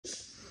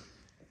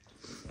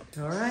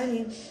All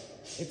righty,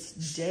 it's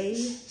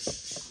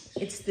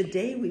the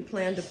day we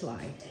plan to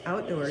fly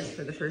outdoors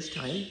for the first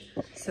time.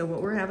 So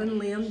what we're having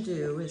Liam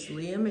do is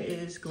Liam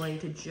is going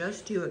to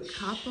just do a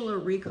couple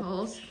of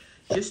recalls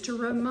just to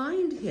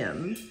remind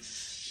him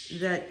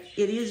that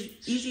it is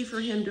easy for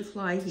him to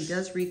fly. He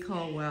does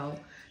recall well,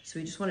 so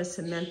we just want to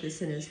cement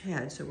this in his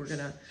head. So we're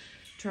gonna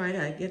try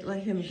to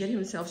let him get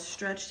himself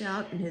stretched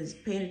out and his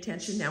paying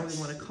attention. Now we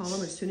want to call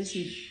him as soon as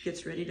he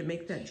gets ready to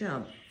make that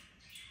jump.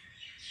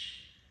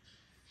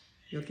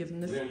 You'll give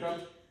him the... Liam,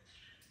 come.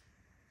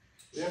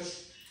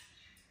 Liam,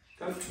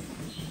 come.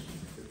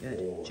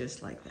 Good,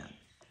 just like that.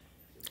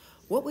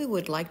 What we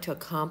would like to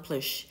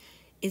accomplish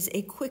is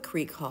a quick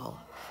recall.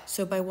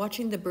 So by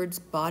watching the bird's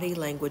body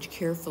language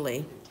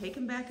carefully, take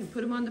him back and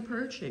put him on the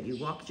perch, and you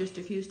walk just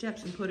a few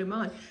steps and put him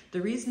on.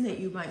 The reason that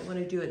you might want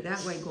to do it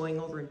that way, going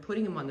over and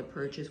putting him on the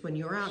perch, is when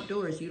you're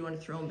outdoors, you don't want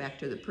to throw him back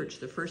to the perch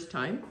the first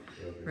time,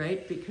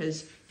 right?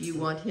 Because you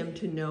want him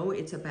to know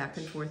it's a back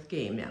and forth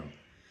game now.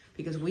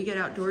 Because we get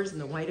outdoors in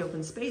the wide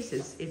open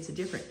spaces, it's a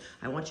different.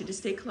 I want you to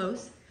stay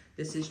close.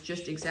 This is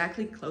just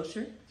exactly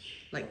closer,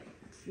 like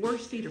 4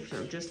 feet or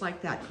so, just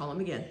like that. Call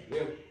him again.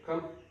 Liam,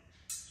 come.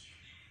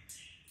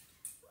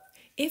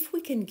 if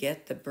we can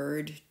get the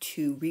bird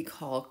to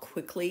recall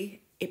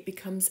quickly, it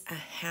becomes a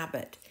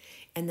habit.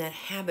 And that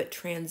habit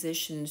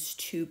transitions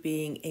to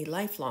being a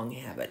lifelong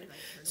habit.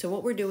 So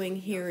what we're doing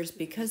here is,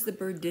 because the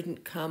bird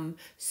didn't come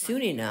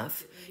soon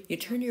enough, you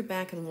turn your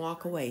back and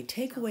walk away.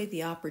 Take away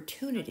the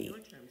opportunity.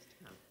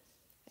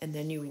 And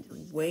then you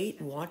wait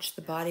and watch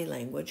the body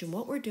language. And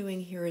what we're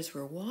doing here is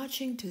we're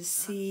watching to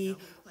see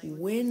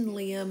when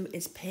Liam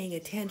is paying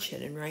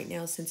attention. And right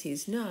now, since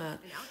he's not,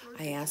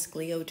 I ask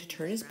Leo to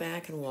turn his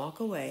back and walk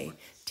away,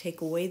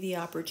 take away the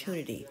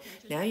opportunity.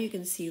 Now you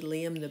can see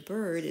Liam, the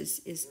bird,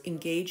 is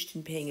engaged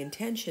in paying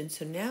attention.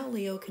 So now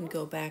Leo can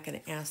go back and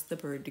ask the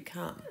bird to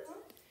come.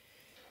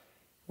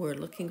 We're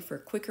looking for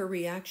quicker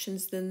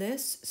reactions than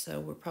this. So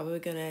we're probably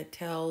going to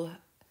tell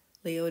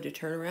Leo to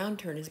turn around,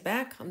 turn his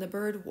back on the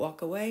bird,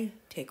 walk away,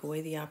 take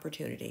away the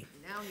opportunity.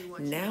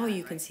 Now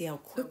you can see how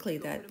quickly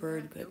that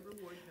bird got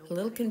a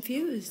little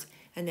confused.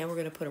 And now we're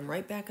going to put him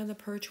right back on the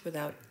perch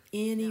without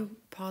any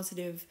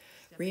positive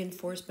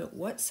reinforcement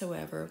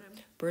whatsoever.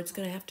 Bird's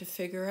going to have to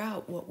figure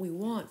out what we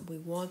want. We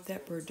want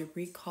that bird to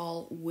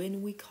recall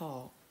when we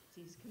call.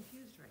 He's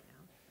confused right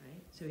now,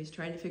 right? So he's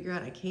trying to figure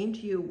out, I came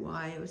to you,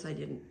 why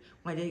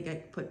did it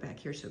get put back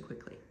here so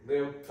quickly?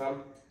 Leo,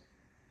 come.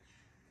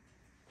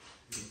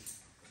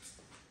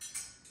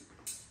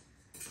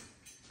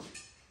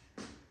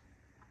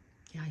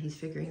 Yeah, he's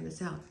figuring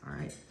this out. All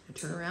right, now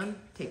turn around,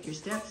 take your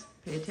steps,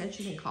 pay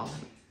attention, and call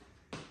him.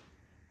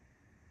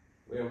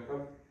 Liam,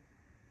 come.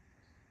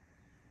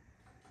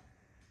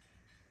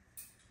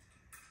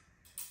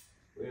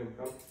 Liam,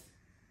 come.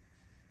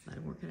 Let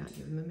him work it out.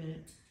 Give him a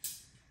minute.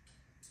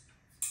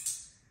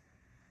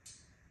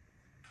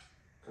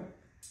 Come.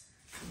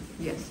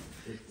 Yes.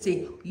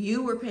 See,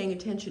 you were paying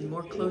attention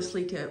more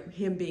closely to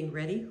him being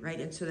ready, right?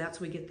 And so that's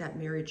we get that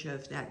marriage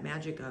of that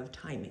magic of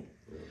timing.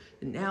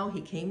 And now he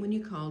came when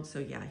you called, so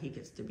yeah, he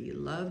gets to be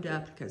loved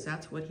up because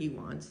that's what he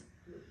wants.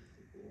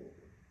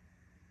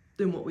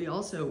 Then what we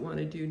also want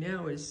to do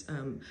now is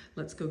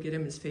let's go get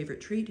him his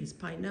favorite treat, his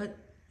pine nut,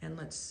 and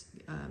let's,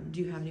 do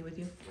you have any with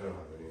you? I don't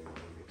have any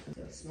with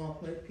me. So small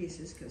plate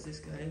pieces, because this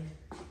guy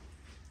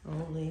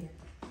only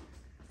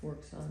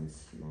works on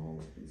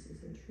small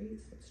pieces and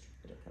treats. Let's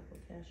put a couple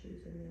of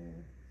cashews in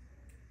there.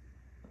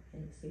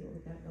 Okay, see what we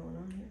got going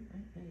on here?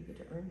 Right? Now you get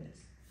to earn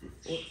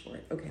this. Work for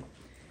it. Okay.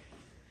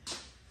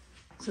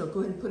 So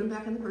go ahead and put him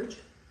back on the perch.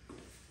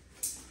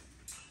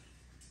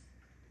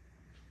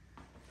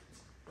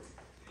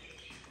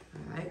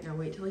 All right, now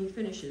wait till he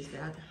finishes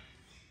that.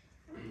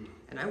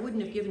 And I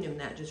wouldn't have given him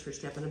that just for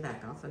stepping him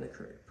back off on the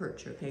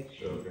perch, okay?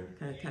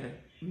 Okay. Kind of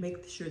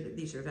make sure that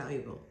these are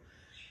valuable.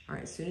 All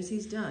right, as soon as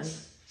he's done,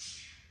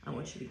 I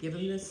want you to give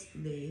him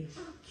the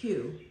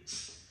cue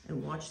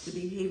and watch the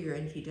behavior.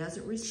 And if he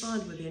doesn't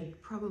respond within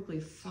probably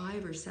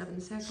 5 or 7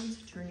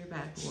 seconds, turn your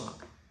back and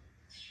walk.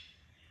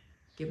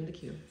 Give him the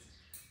cue.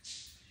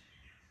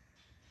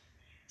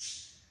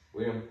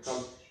 Liam,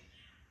 come.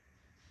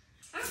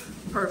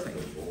 Perfect.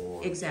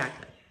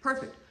 Exactly.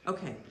 Perfect.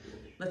 Okay.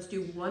 Let's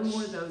do one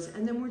more of those,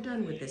 and then we're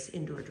done with this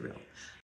indoor drill.